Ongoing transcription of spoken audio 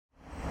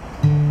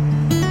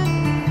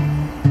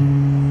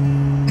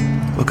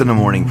Welcome to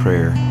Morning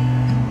Prayer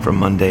for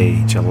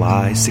Monday,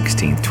 July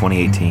 16th,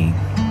 2018.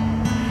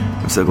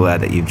 I'm so glad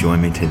that you've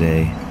joined me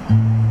today.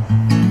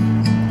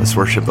 Let's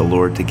worship the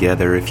Lord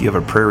together. If you have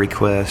a prayer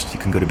request, you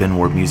can go to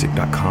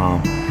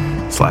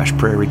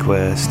benwardmusic.com/prayer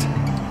request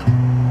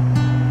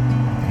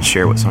and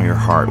share what's on your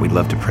heart. We'd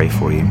love to pray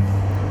for you.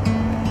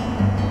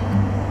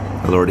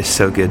 The Lord is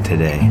so good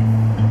today.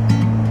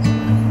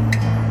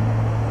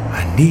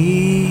 I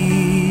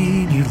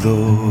need you,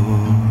 Lord,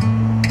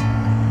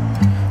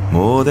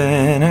 more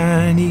than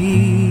I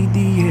need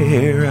the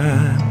air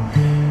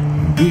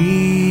I'm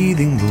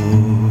breathing,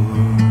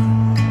 Lord.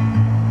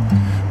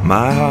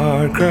 My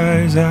heart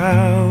cries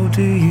out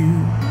to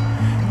you,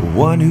 the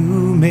one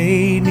who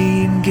made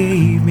me and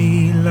gave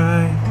me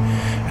life.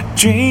 I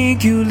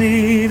drink your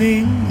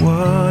living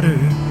water.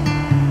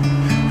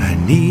 I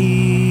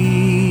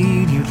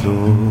need you,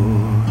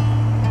 Lord,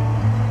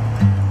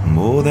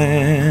 more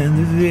than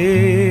the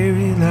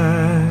very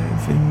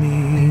life in me.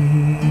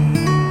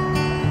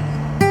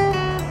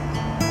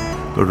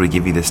 Lord, we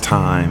give you this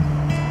time.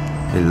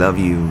 We love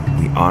you.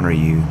 We honor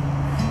you.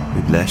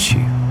 We bless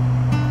you.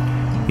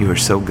 You are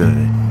so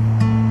good.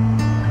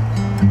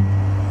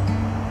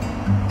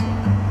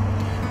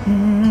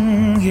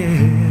 Yeah.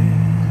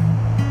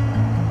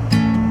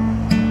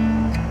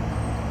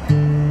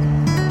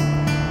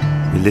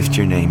 We lift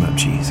your name up,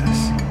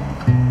 Jesus.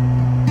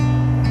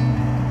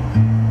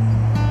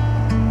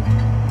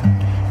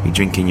 We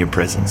drink in your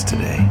presence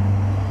today.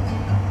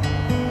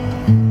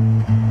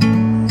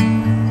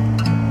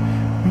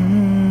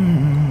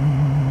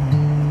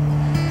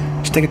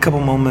 Take a couple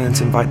moments,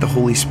 invite the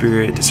Holy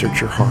Spirit to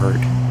search your heart.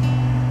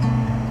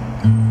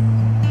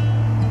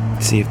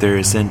 See if there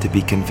is sin to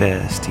be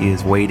confessed. He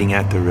is waiting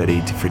at the ready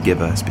to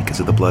forgive us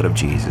because of the blood of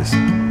Jesus.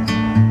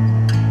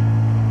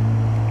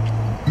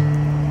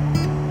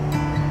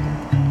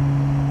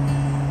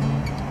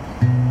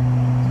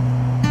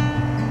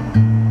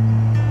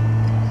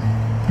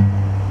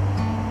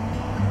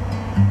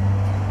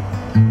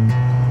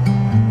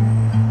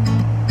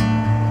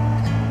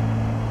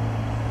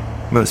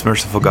 Most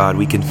merciful God,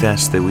 we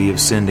confess that we have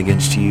sinned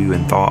against you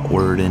in thought,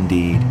 word, and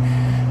deed,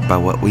 by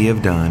what we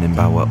have done and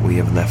by what we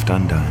have left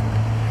undone.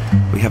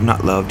 We have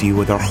not loved you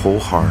with our whole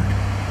heart.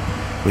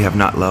 We have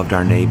not loved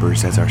our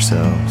neighbors as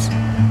ourselves.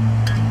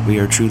 We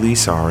are truly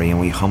sorry and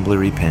we humbly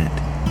repent.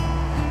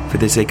 For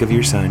the sake of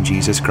your Son,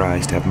 Jesus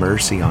Christ, have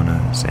mercy on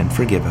us and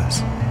forgive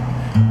us,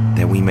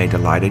 that we may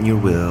delight in your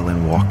will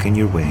and walk in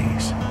your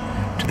ways,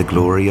 to the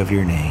glory of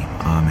your name.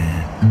 Amen.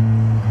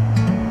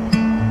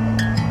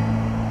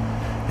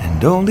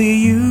 And only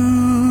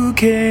you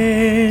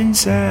can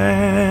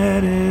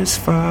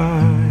satisfy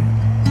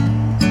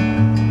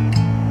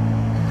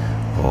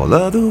all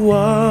of the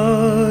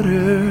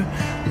water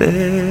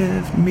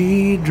left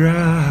me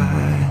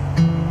dry.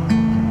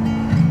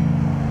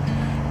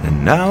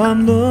 And now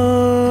I'm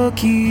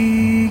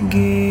looking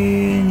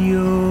in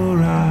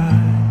your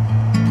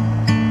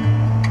eyes.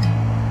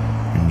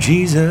 And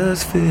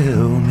Jesus,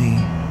 fill me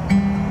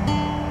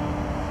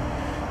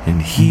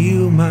and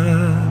heal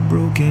my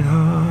broken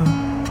heart.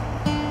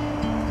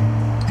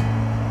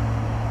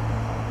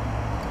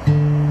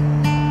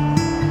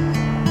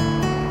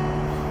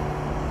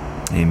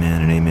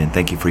 Amen and amen.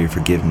 Thank you for your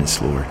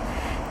forgiveness, Lord.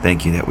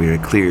 Thank you that we are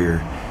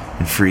clear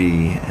and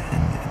free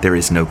and there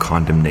is no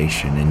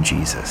condemnation in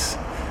Jesus.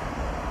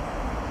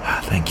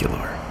 Thank you,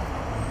 Lord.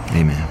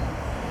 Amen.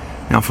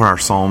 Now for our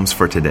Psalms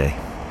for today.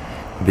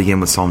 We begin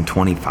with Psalm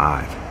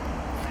 25.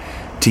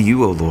 To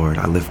you, O Lord,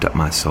 I lift up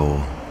my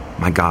soul.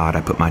 My God,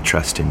 I put my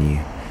trust in you.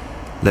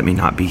 Let me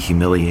not be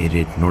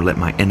humiliated, nor let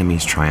my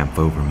enemies triumph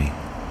over me.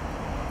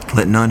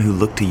 Let none who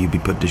look to you be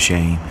put to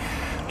shame.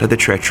 Let the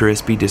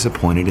treacherous be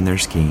disappointed in their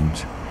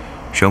schemes.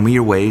 Show me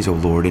your ways, O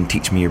Lord, and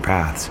teach me your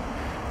paths.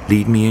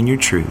 Lead me in your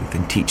truth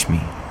and teach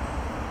me.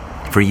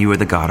 For you are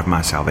the God of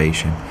my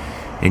salvation.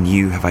 In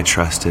you have I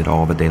trusted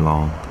all the day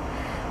long.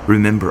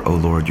 Remember, O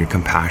Lord, your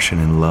compassion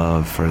and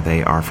love, for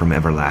they are from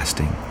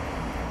everlasting.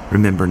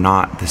 Remember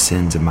not the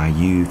sins of my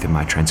youth and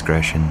my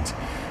transgressions.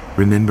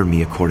 Remember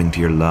me according to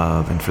your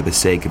love and for the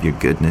sake of your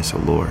goodness, O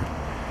Lord.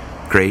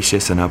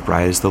 Gracious and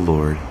upright is the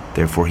Lord,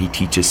 therefore he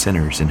teaches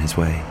sinners in his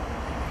way.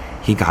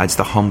 He guides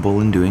the humble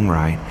in doing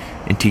right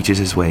and teaches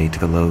his way to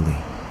the lowly.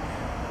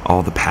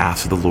 All the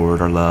paths of the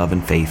Lord are love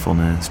and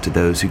faithfulness to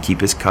those who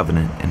keep his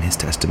covenant and his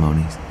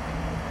testimonies.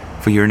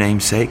 For your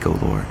name's sake, O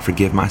Lord,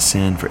 forgive my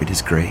sin, for it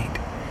is great.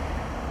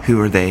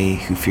 Who are they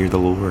who fear the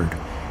Lord?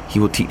 He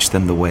will teach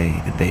them the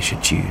way that they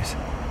should choose.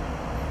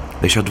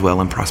 They shall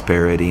dwell in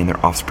prosperity, and their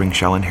offspring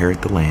shall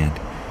inherit the land.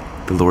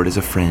 The Lord is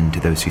a friend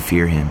to those who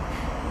fear him,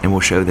 and will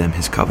show them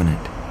his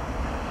covenant.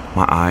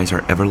 My eyes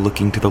are ever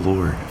looking to the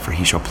Lord, for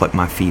he shall pluck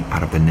my feet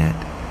out of the net.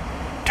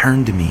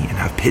 Turn to me and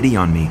have pity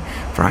on me,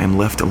 for I am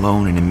left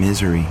alone and in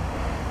misery.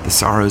 The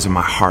sorrows of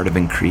my heart have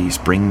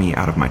increased. Bring me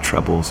out of my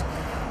troubles.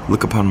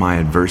 Look upon my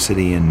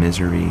adversity and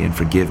misery, and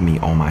forgive me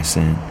all my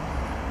sin.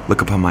 Look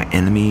upon my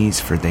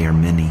enemies, for they are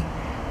many,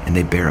 and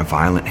they bear a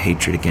violent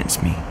hatred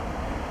against me.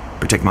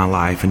 Protect my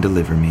life and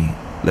deliver me.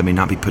 Let me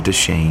not be put to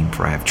shame,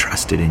 for I have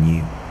trusted in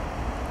you.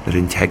 Let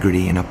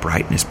integrity and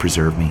uprightness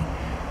preserve me,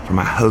 for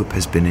my hope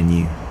has been in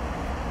you.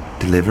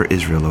 Deliver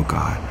Israel, O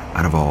God,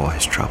 out of all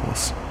his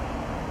troubles.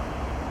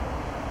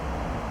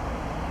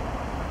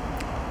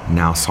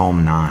 Now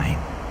Psalm 9.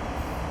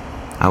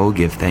 I will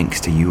give thanks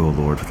to you, O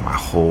Lord, with my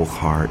whole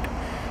heart.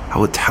 I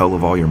will tell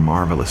of all your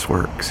marvelous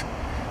works.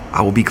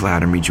 I will be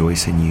glad and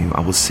rejoice in you.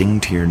 I will sing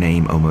to your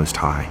name, O Most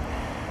High.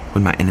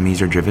 When my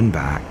enemies are driven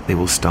back, they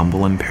will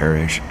stumble and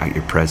perish at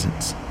your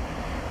presence.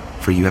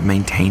 For you have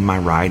maintained my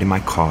right and my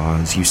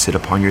cause. You sit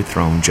upon your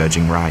throne,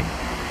 judging right.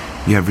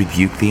 You have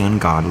rebuked the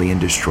ungodly and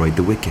destroyed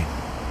the wicked.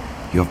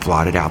 You have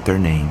blotted out their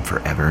name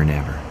forever and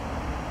ever.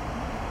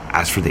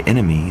 As for the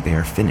enemy, they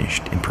are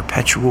finished, in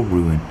perpetual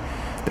ruin.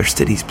 Their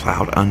cities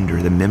plowed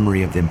under, the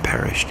memory of them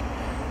perished.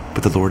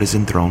 But the Lord is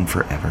enthroned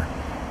forever.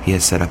 He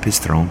has set up his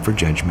throne for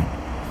judgment.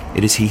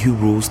 It is he who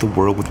rules the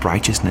world with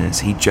righteousness.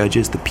 He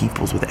judges the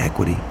peoples with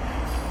equity.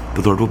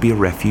 The Lord will be a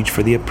refuge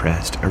for the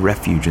oppressed, a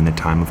refuge in the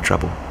time of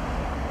trouble.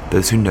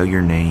 Those who know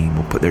your name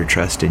will put their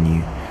trust in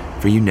you,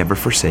 for you never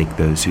forsake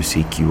those who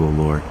seek you, O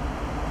Lord.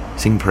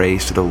 Sing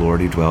praise to the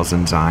Lord who dwells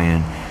in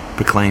Zion.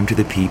 Proclaim to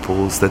the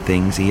peoples the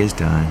things he has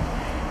done.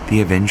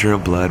 The avenger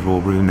of blood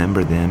will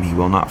remember them. He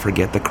will not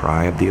forget the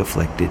cry of the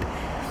afflicted.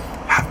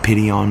 Have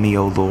pity on me,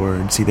 O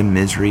Lord. See the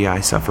misery I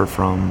suffer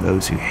from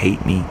those who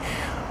hate me.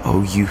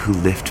 O you who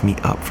lift me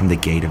up from the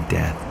gate of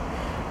death,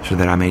 so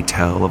that I may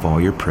tell of all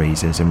your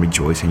praises and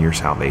rejoice in your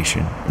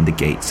salvation in the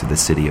gates of the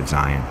city of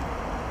Zion.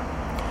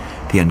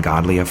 The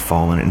ungodly have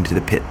fallen into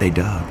the pit they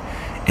dug,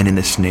 and in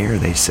the snare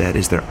they set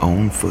is their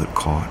own foot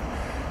caught.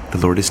 The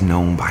Lord is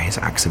known by his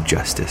acts of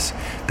justice.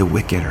 The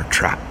wicked are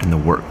trapped in the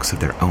works of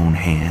their own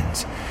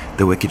hands.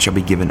 The wicked shall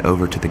be given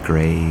over to the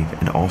grave,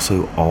 and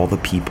also all the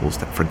peoples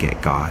that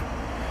forget God.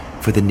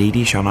 For the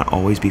needy shall not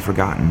always be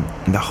forgotten,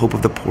 and the hope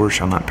of the poor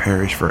shall not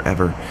perish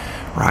forever.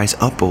 Rise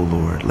up, O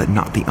Lord, let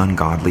not the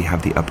ungodly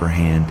have the upper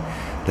hand.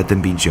 Let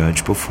them be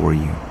judged before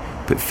you.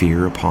 Put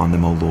fear upon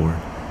them, O Lord.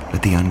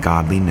 Let the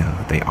ungodly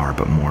know they are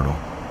but mortal.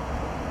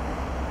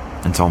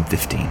 And Psalm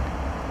 15.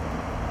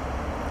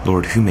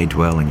 Lord, who may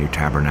dwell in your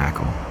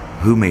tabernacle?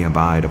 Who may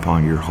abide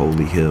upon your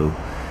holy hill?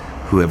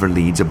 Whoever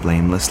leads a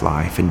blameless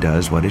life and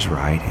does what is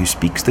right, who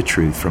speaks the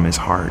truth from his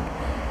heart.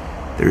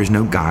 There is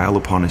no guile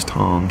upon his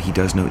tongue. He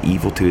does no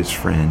evil to his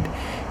friend.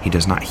 He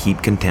does not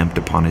heap contempt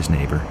upon his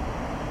neighbor.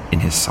 In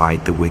his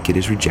sight the wicked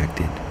is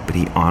rejected, but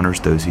he honors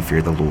those who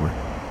fear the Lord.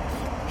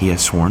 He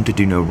has sworn to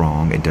do no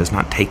wrong and does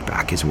not take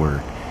back his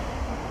word.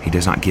 He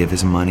does not give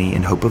his money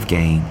in hope of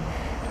gain,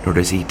 nor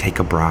does he take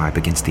a bribe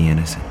against the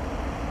innocent.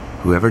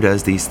 Whoever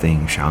does these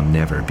things shall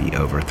never be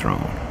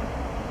overthrown.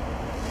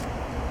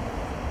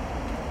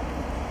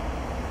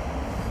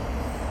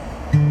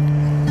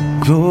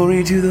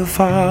 Glory to the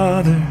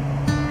Father,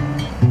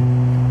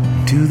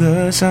 to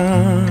the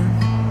Son,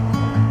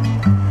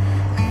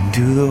 and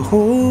to the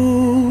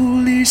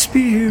Holy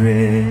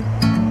Spirit,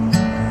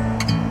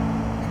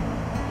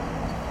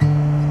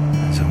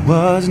 as it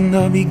was in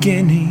the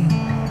beginning,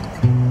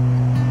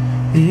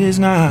 is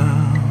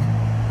now,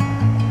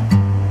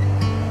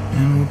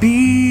 and will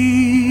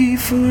be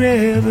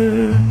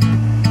forever.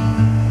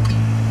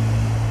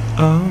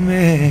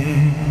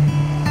 Amen.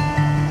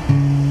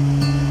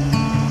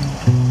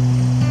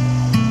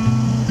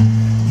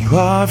 You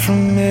are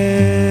from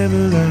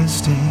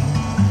everlasting,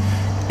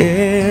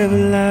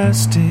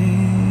 everlasting.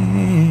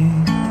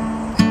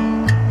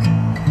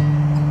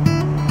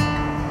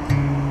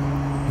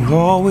 You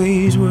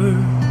always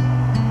were.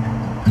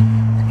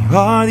 You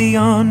are the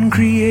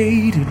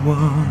uncreated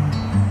one.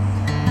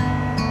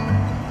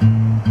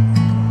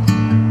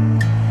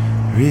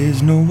 There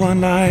is no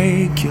one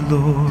like you,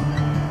 Lord.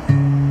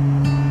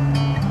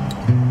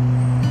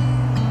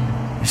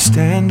 You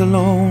stand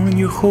alone in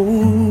your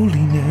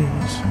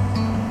holiness.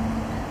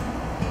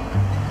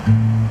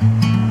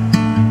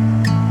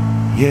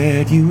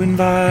 Yet you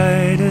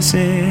invite us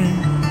in,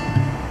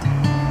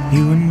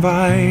 you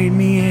invite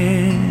me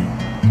in.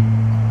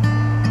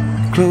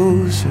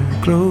 Closer,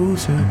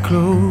 closer,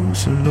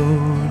 closer,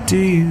 Lord, to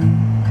you.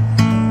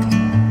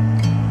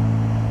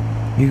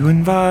 You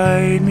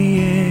invite me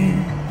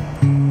in,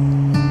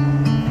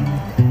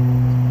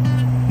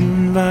 you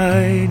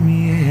invite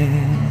me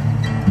in.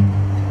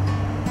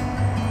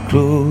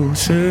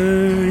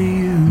 Closer to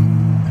you.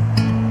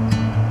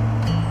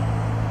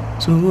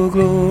 So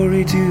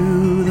glory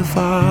to the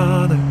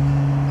Father,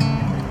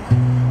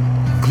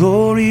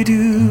 glory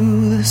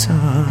to the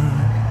Son,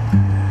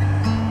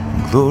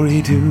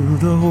 glory to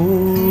the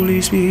Holy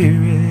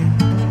Spirit,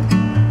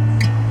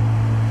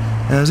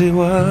 as it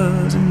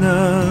was in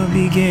the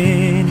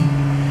beginning,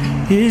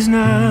 is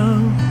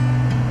now,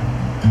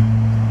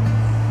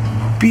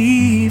 will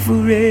be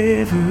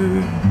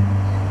forever.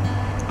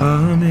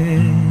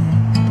 Amen.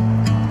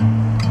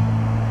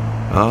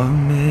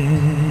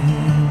 Amen.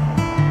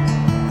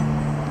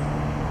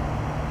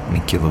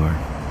 Thank you, Lord.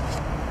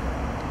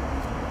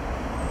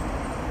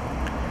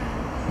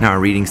 Now our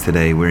readings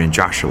today, we're in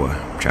Joshua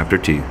chapter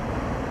 2,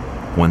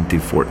 1 through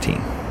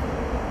 14.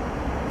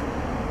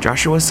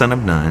 Joshua son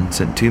of Nun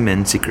sent 2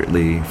 men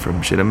secretly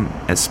from Shittim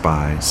as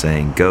spies,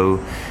 saying,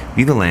 "Go,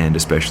 view the land,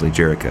 especially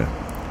Jericho."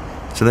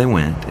 So they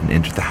went and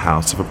entered the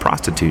house of a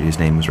prostitute whose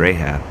name was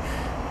Rahab,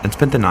 and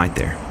spent the night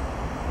there.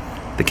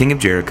 The king of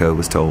Jericho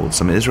was told,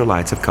 "Some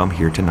Israelites have come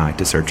here tonight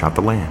to search out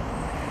the land."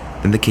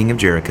 Then the king of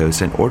Jericho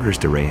sent orders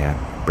to Rahab,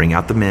 "Bring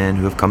out the men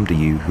who have come to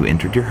you, who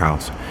entered your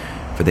house,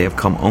 for they have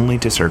come only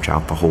to search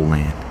out the whole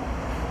land."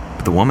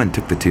 But the woman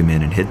took the 2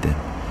 men and hid them.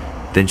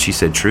 Then she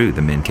said, "True,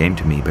 the men came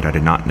to me, but I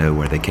did not know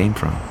where they came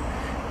from."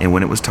 And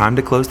when it was time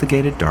to close the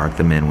gate at dark,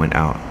 the men went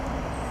out.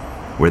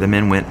 Where the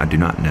men went, I do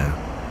not know.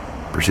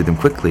 Pursue them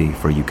quickly,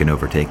 for you can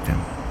overtake them.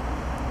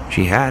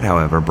 She had,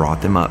 however,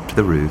 brought them up to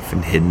the roof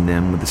and hidden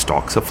them with the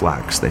stalks of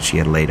flax that she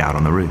had laid out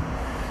on the roof.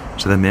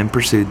 So the men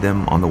pursued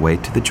them on the way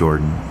to the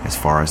Jordan as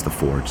far as the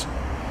fords.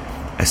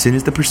 As soon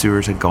as the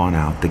pursuers had gone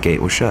out, the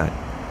gate was shut.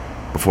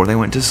 Before they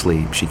went to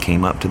sleep, she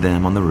came up to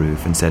them on the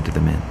roof and said to the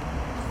men,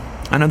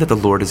 "I know that the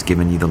Lord has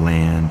given you the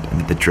land,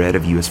 and that the dread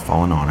of you has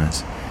fallen on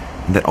us,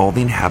 and that all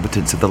the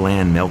inhabitants of the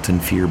land melt in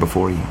fear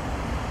before you.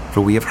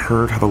 For we have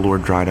heard how the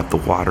Lord dried up the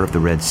water of the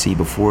Red Sea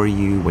before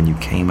you when you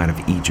came out of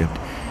Egypt,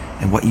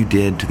 and what you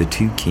did to the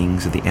 2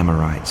 kings of the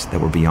Amorites that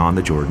were beyond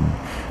the Jordan,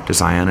 to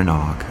Sihon and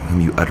Og, whom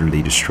you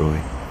utterly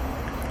destroyed.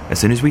 As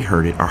soon as we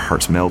heard it, our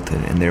hearts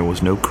melted, and there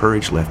was no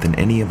courage left in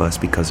any of us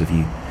because of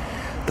you.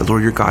 The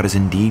Lord your God is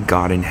indeed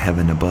God in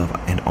heaven above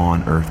and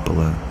on earth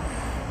below.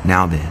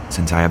 Now then,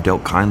 since I have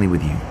dealt kindly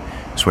with you,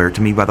 swear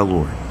to me by the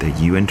Lord that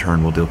you in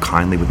turn will deal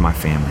kindly with my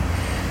family.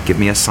 Give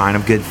me a sign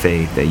of good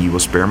faith that you will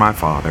spare my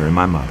father and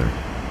my mother,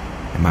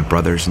 and my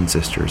brothers and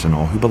sisters, and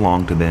all who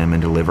belong to them,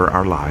 and deliver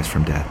our lives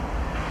from death."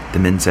 The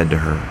men said to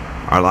her,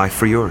 "Our life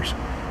for yours.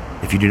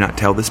 If you do not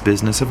tell this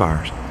business of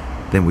ours,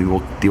 then we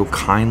will deal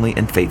kindly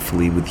and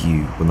faithfully with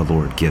you when the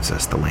Lord gives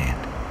us the land."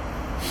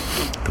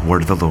 The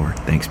word of the Lord.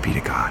 Thanks be to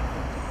God.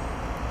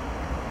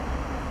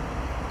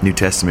 New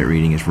Testament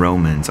reading is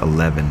Romans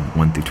 11,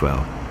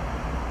 1-12.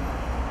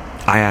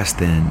 I ask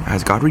then,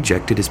 has God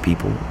rejected his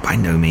people? By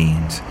no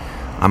means.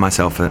 I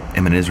myself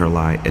am an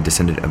Israelite, a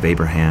descendant of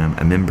Abraham,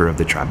 a member of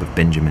the tribe of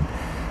Benjamin.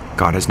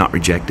 God has not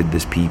rejected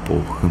this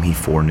people whom he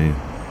foreknew.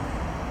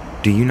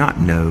 Do you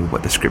not know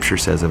what the scripture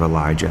says of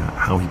Elijah,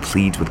 how he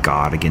pleads with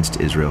God against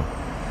Israel?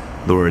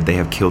 "Lord, they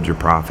have killed your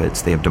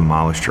prophets, they have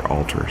demolished your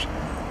altars.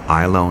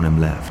 I alone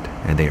am left,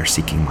 and they are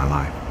seeking my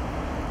life."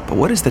 But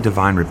what is the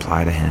divine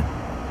reply to him?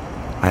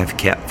 "I have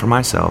kept for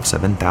myself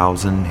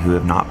 7,000 who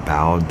have not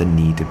bowed the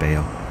knee to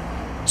Baal.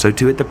 So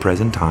too at the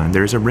present time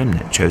there is a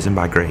remnant chosen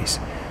by grace.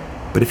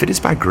 But if it is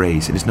by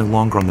grace, it is no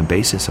longer on the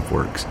basis of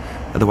works.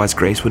 Otherwise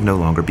grace would no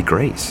longer be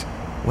grace.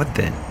 What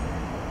then?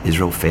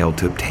 Israel failed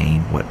to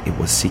obtain what it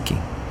was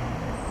seeking.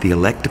 The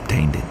elect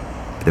obtained it,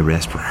 but the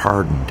rest were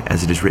hardened.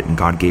 As it is written,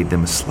 God gave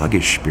them a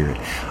sluggish spirit,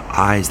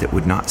 eyes that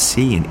would not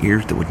see and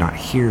ears that would not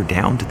hear,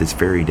 down to this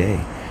very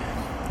day.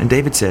 And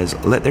David says,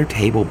 let their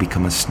table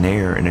become a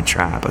snare and a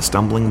trap, a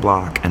stumbling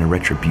block and a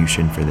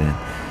retribution for them.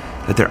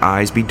 Let their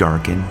eyes be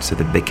darkened so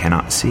that they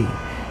cannot see,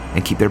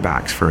 and keep their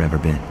backs forever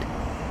bent.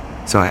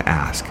 So I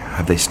ask,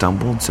 have they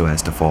stumbled so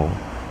as to fall?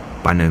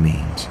 By no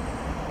means.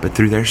 But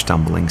through their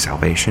stumbling,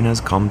 salvation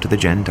has come to the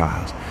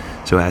Gentiles,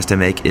 so as to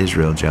make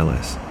Israel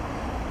jealous.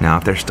 Now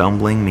if their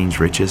stumbling means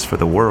riches for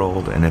the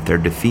world, and if their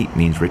defeat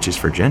means riches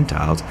for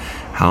Gentiles,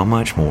 how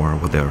much more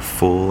will their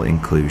full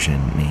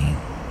inclusion mean?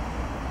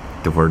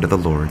 The word of the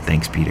Lord,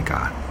 thanks be to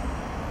God.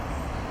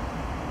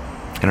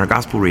 And our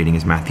gospel reading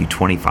is Matthew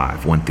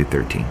 25,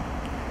 1-13.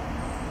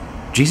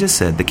 Jesus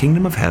said, the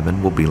kingdom of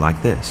heaven will be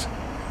like this.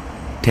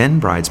 10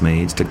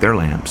 bridesmaids took their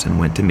lamps and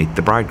went to meet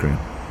the bridegroom.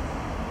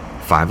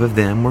 5 of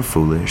them were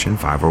foolish and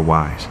 5 were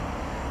wise.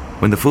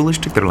 When the foolish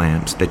took their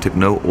lamps, they took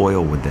no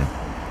oil with them,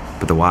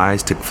 but the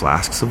wise took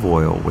flasks of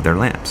oil with their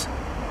lamps.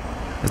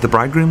 As the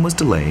bridegroom was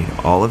delayed,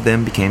 all of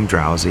them became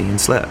drowsy and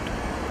slept.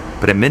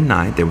 But at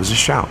midnight there was a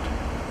shout,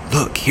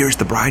 look, here's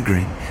the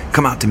bridegroom,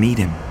 come out to meet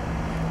him.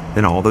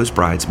 Then all those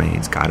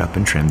bridesmaids got up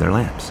and trimmed their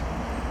lamps.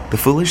 The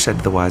foolish said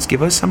to the wise,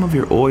 give us some of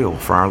your oil,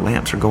 for our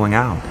lamps are going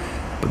out.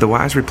 But the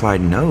wise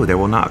replied, no, there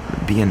will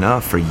not be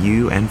enough for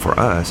you and for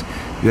us.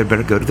 You had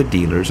better go to the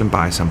dealers and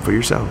buy some for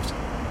yourselves.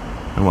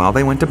 And while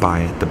they went to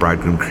buy it, the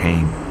bridegroom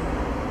came.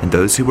 And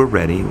those who were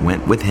ready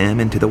went with him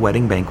into the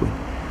wedding banquet,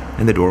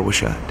 and the door was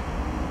shut.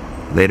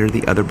 Later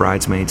the other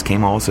bridesmaids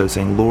came also,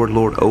 saying, Lord,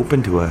 Lord,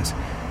 open to us.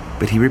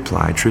 But he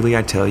replied, truly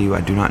I tell you,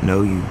 I do not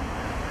know you.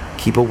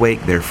 Keep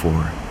awake,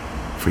 therefore,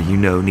 for you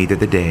know neither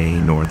the day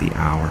nor the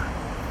hour.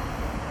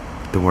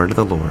 The word of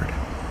the Lord.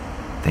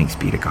 Thanks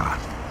be to God.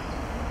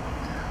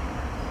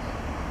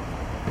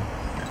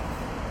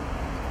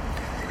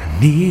 I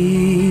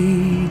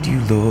need you,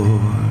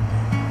 Lord,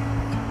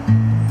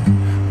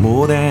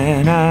 more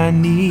than I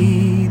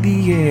need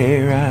the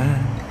air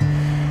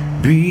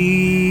I'm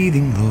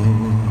breathing, Lord.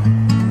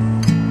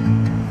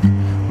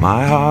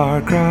 My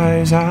heart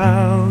cries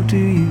out to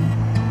you,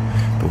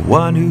 the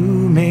one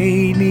who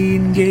made me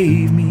and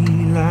gave me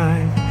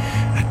life.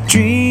 I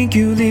drink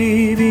your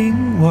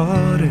living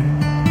water.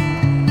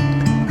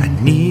 I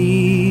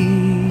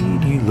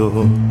need you,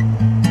 Lord,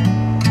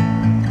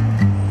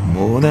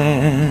 more more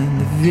than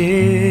the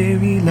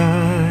very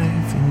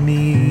life in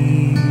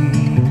me.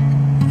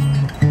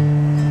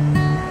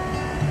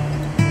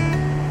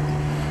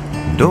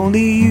 And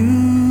only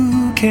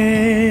you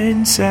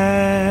can satisfy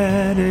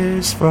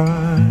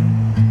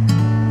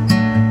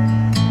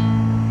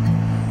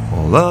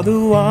all other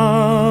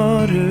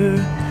water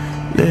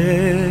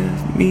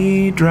left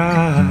me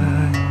dry.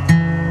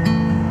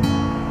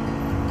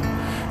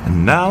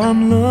 And now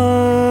I'm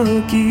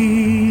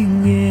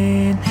looking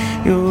in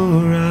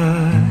your eyes.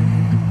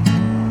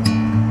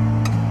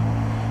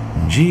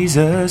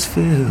 Jesus,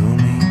 fill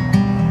me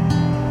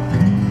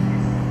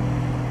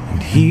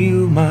and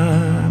heal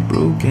my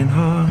broken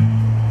heart.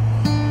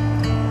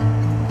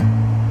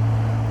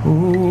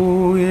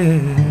 Oh yeah.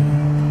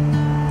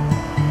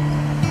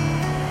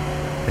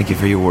 Thank you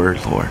for your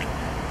word, Lord.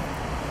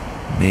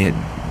 May it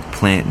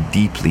plant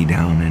deeply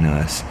down in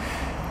us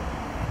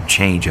and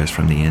change us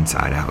from the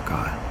inside out,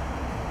 God.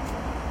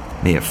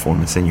 May it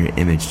form us in your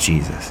image,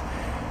 Jesus.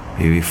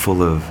 May we be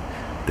full of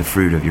the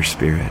fruit of your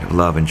Spirit, of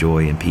love and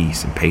joy and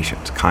peace and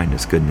patience,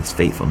 kindness, goodness,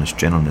 faithfulness,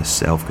 gentleness,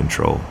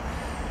 self-control.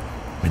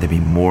 May there be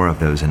more of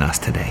those in us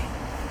today.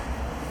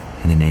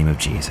 In the name of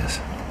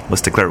Jesus.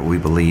 Let's declare what we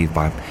believe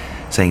by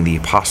saying the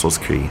Apostles'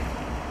 Creed.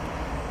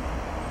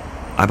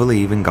 I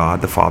believe in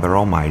God the Father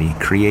Almighty,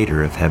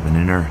 creator of heaven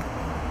and earth.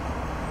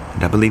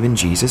 And I believe in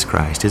Jesus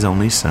Christ, his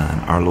only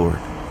Son, our Lord.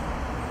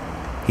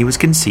 He was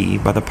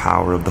conceived by the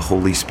power of the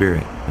Holy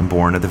Spirit and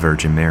born of the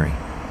Virgin Mary.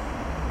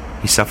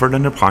 He suffered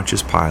under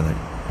Pontius Pilate,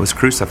 was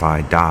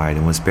crucified, died,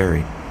 and was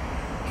buried.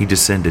 He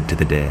descended to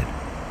the dead.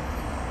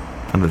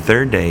 On the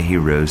third day he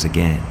rose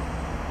again.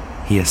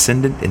 He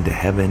ascended into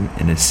heaven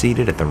and is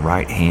seated at the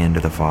right hand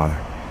of the Father.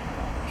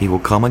 He will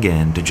come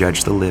again to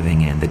judge the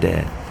living and the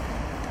dead.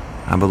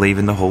 I believe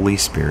in the Holy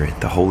Spirit,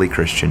 the holy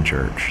Christian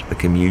Church, the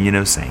communion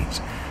of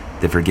saints,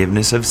 the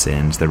forgiveness of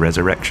sins, the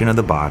resurrection of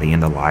the body,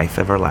 and the life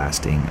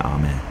everlasting.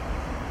 Amen.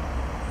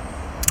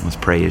 Let's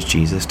pray as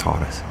Jesus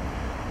taught us.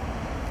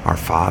 Our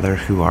Father,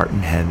 who art in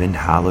heaven,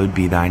 hallowed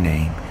be thy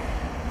name.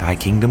 Thy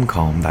kingdom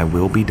come, thy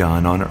will be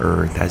done on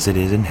earth as it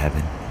is in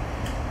heaven.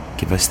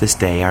 Give us this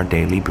day our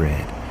daily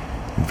bread,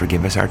 and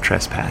forgive us our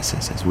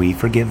trespasses as we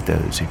forgive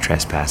those who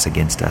trespass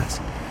against us.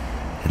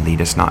 And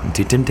lead us not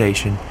into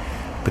temptation,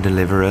 but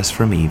deliver us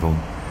from evil.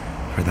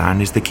 For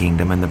thine is the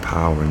kingdom and the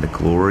power and the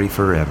glory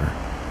forever.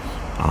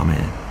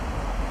 Amen.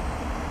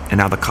 And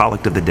now the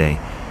collect of the day,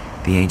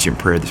 the ancient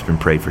prayer that's been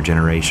prayed for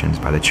generations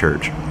by the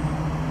church.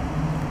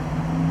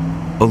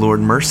 O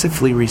Lord,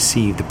 mercifully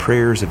receive the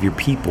prayers of your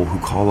people who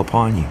call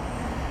upon you,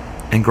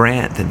 and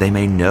grant that they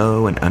may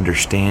know and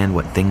understand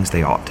what things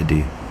they ought to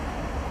do,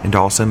 and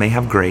also may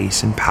have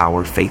grace and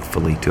power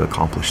faithfully to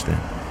accomplish them.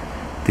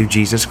 Through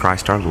Jesus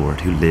Christ our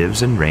Lord, who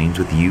lives and reigns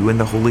with you in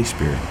the Holy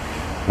Spirit,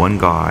 one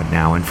God,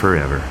 now and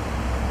forever.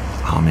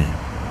 Amen.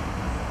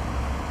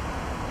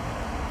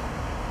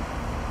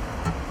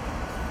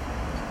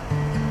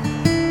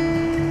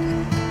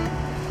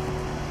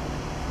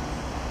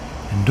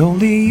 And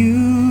only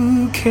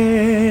you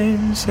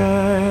can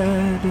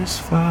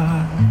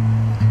satisfy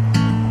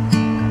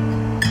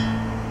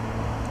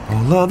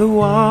all other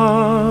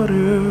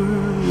water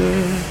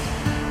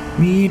left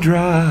me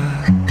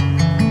dry.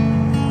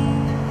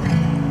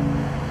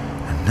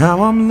 And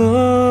now I'm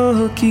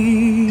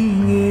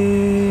looking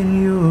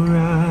in your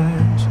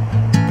eyes.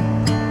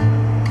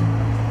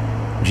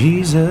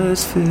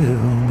 Jesus, fill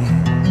me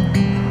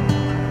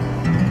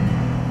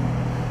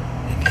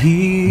and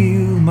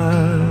heal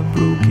my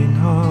broken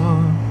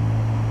heart.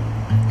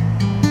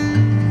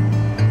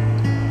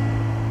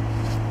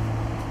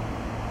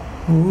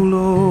 Oh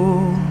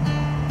Lord,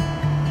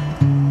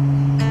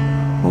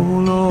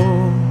 oh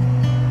Lord,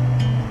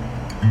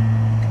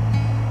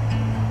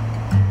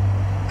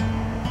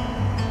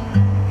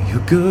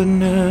 your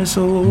goodness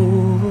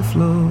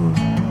overflows.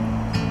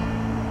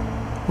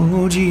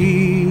 Oh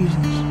Jesus,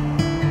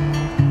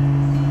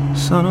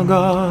 Son of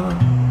God,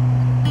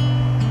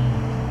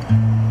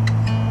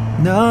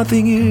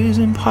 nothing is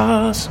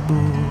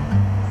impossible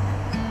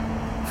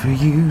for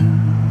you.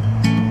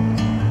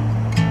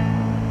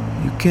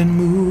 You can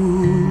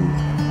move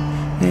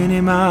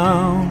any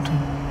mountain,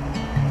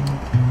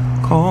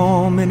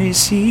 calm any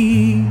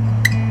sea.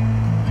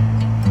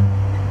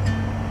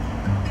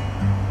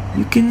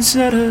 You can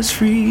set us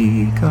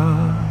free,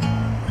 God.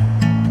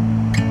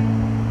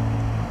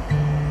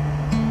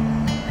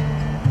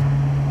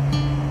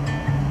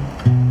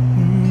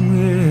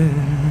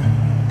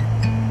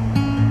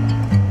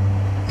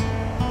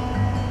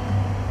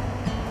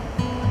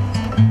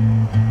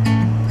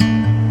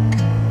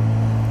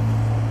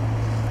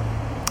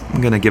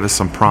 I'm going to give us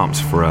some prompts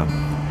for a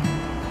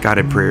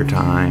guided prayer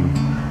time.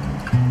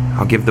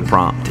 I'll give the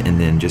prompt and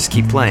then just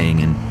keep playing,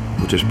 and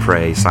we'll just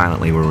pray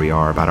silently where we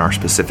are about our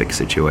specific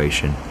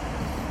situation.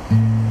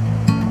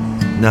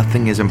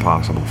 Nothing is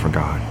impossible for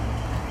God.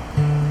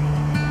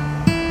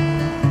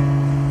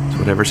 So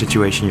whatever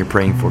situation you're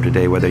praying for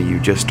today, whether you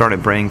just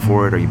started praying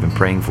for it or you've been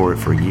praying for it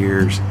for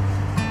years,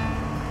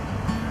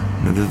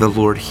 know that the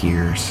Lord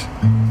hears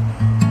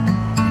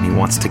and He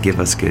wants to give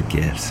us good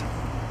gifts.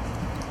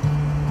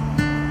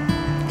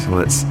 So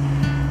let's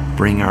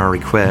bring our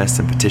requests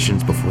and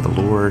petitions before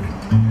the Lord,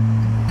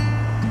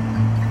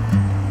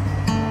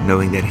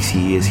 knowing that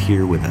He is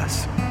here with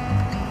us.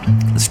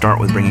 Let's start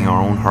with bringing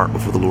our own heart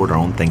before the Lord, our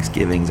own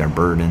thanksgivings, our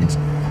burdens,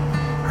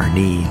 our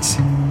needs.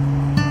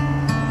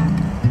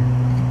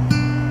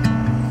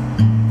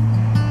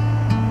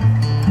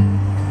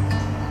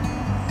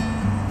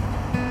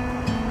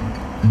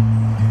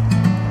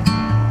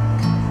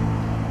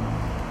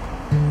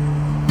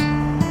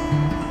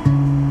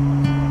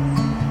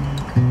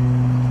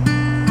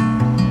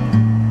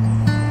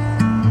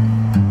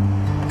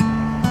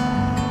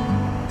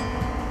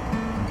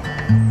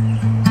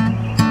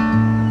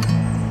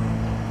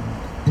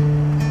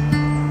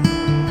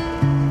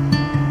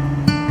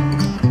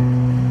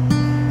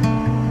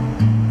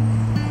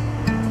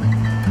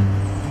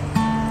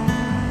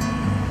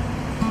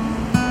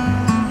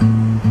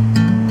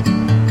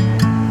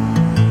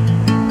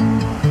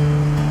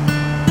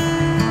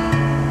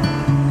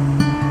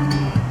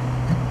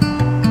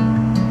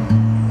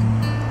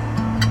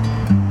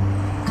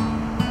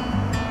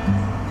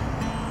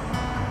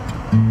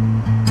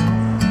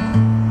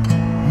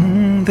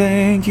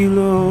 Thank you,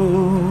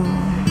 Lord.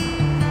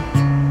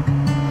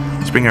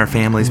 Let's bring our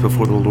families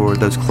before the Lord,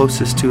 those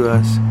closest to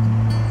us.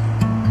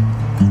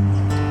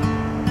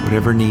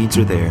 Whatever needs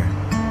are there.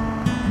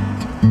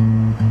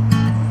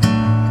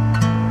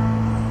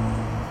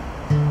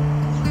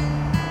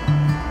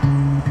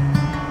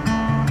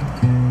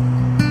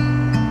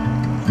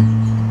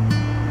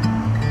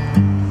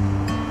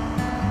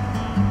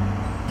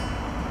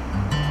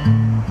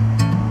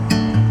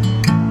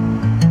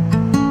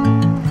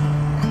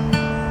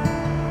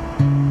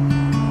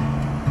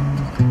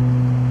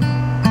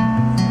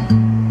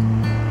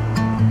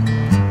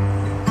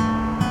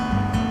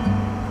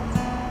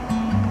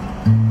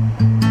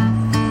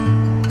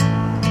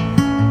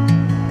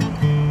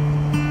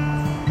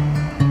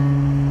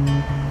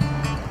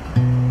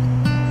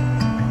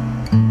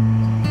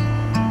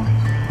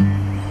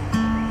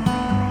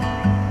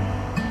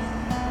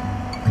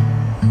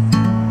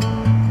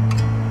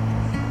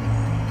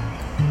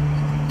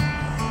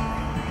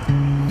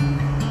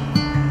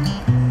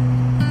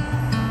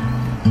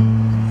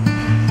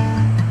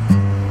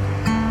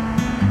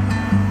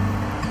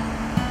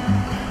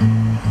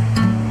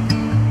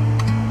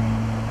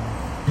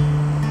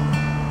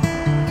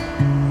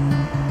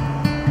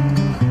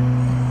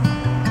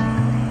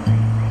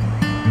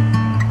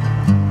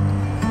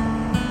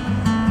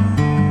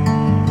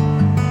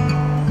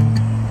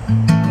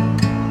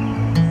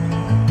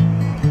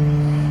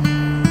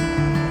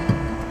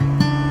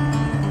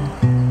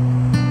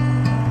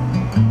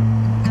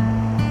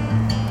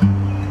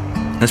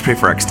 Let's pray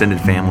for our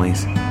extended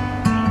families.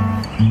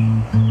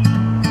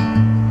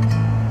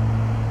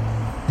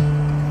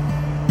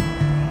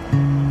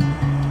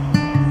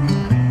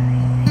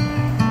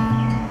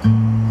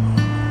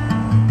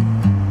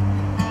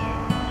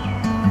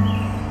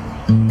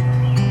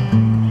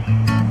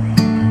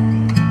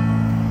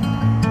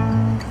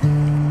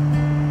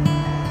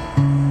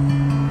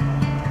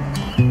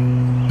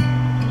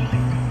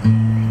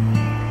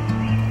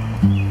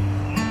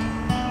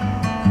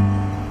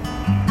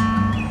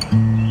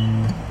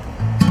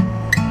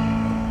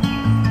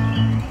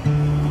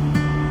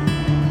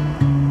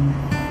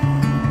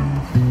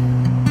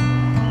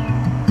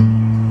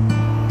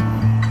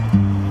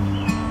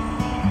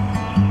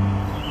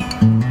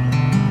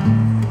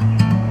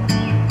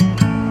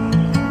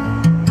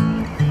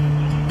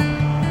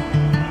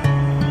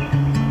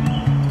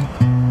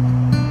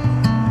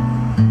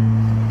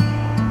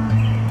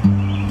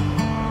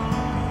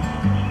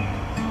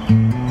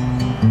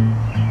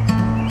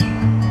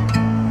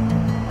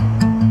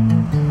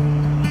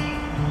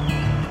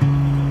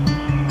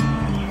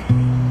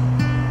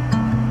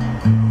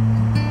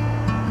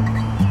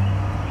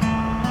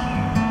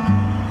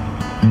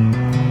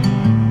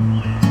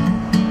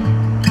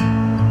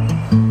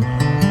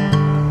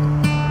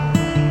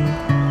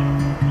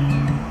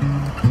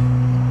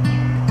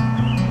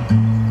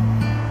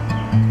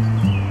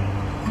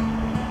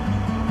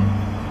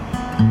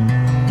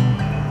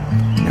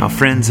 Now,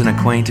 friends and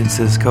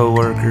acquaintances,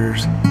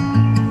 co-workers,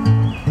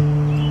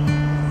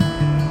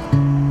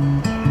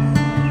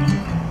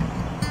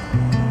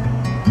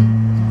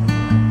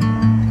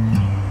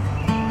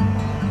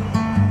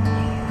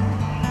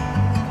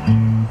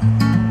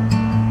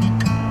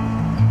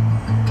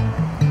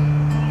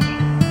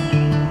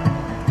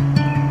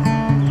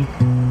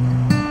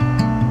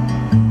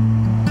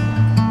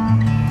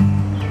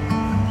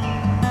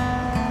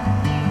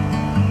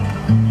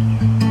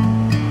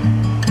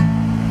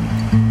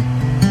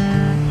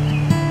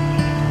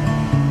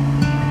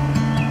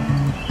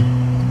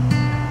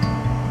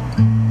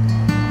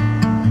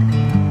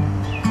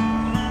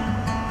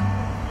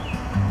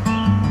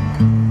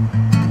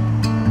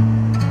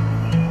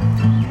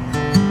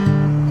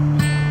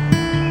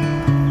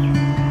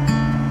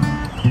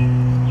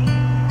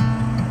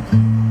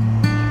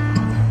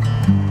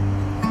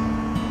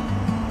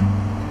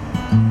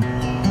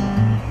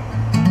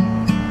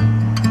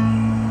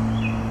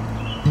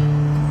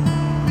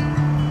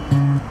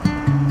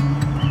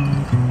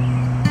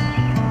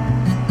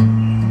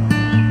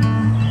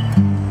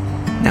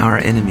 Now our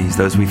enemies,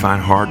 those we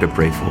find hard to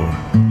pray for,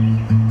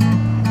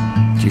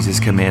 Jesus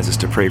commands us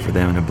to pray for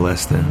them and to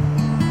bless them.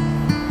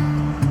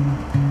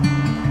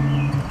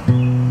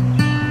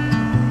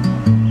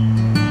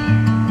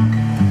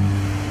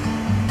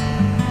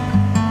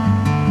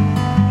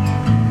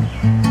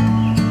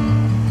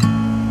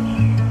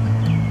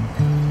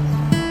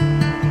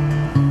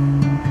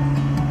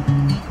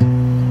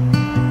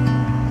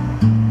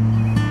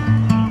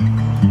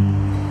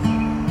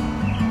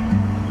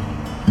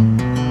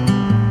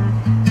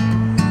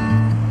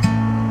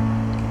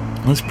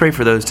 Let's pray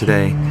for those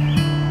today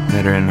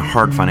that are in a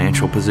hard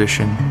financial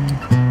position,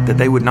 that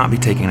they would not be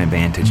taken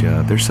advantage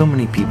of. There's so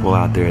many people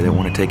out there that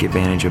want to take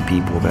advantage of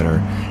people that are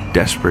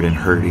desperate and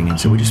hurting.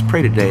 And so we just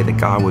pray today that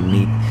God would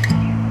meet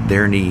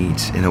their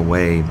needs in a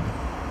way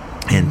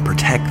and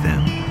protect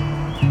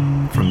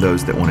them from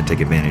those that want to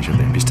take advantage of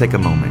them. Just take a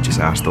moment, just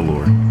ask the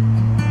Lord.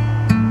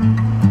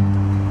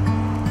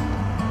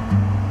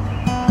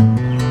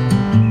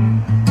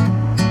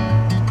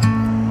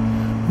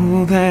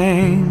 Oh,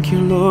 thank you,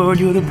 Lord,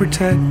 you're the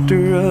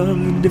protector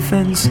of the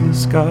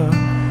defenseless, God.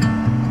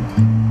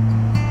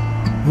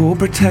 Oh,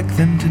 protect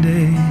them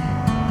today.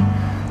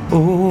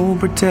 Oh,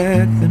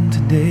 protect them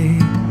today.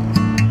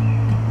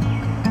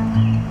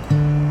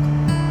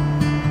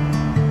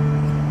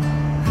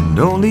 And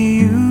only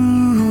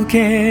you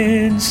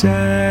can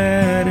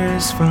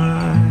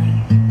satisfy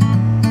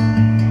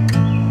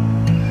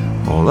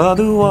all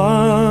other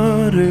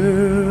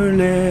water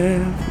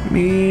left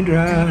me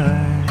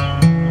dry.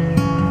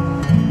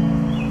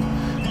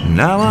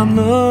 Now I'm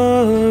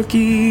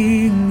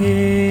looking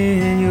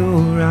in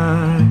your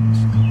eyes.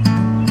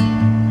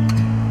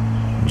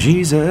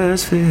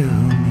 Jesus, fill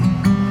me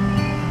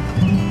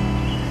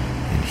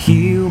and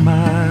heal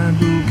my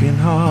broken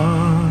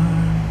heart.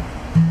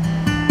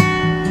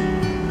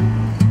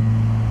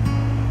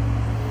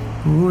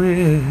 Oh,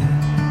 yeah.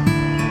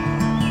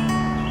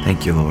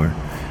 Thank you, Lord.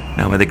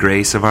 Now may the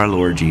grace of our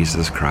Lord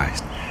Jesus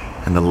Christ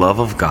and the love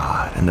of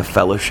God and the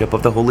fellowship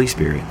of the Holy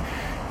Spirit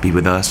be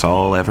with us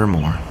all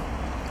evermore.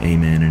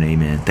 Amen and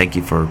amen. Thank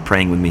you for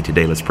praying with me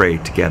today. Let's pray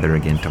together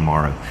again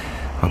tomorrow.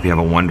 Hope you have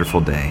a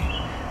wonderful day,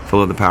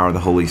 full of the power of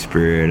the Holy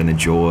Spirit and the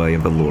joy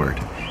of the Lord.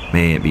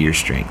 May it be your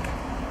strength.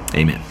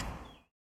 Amen.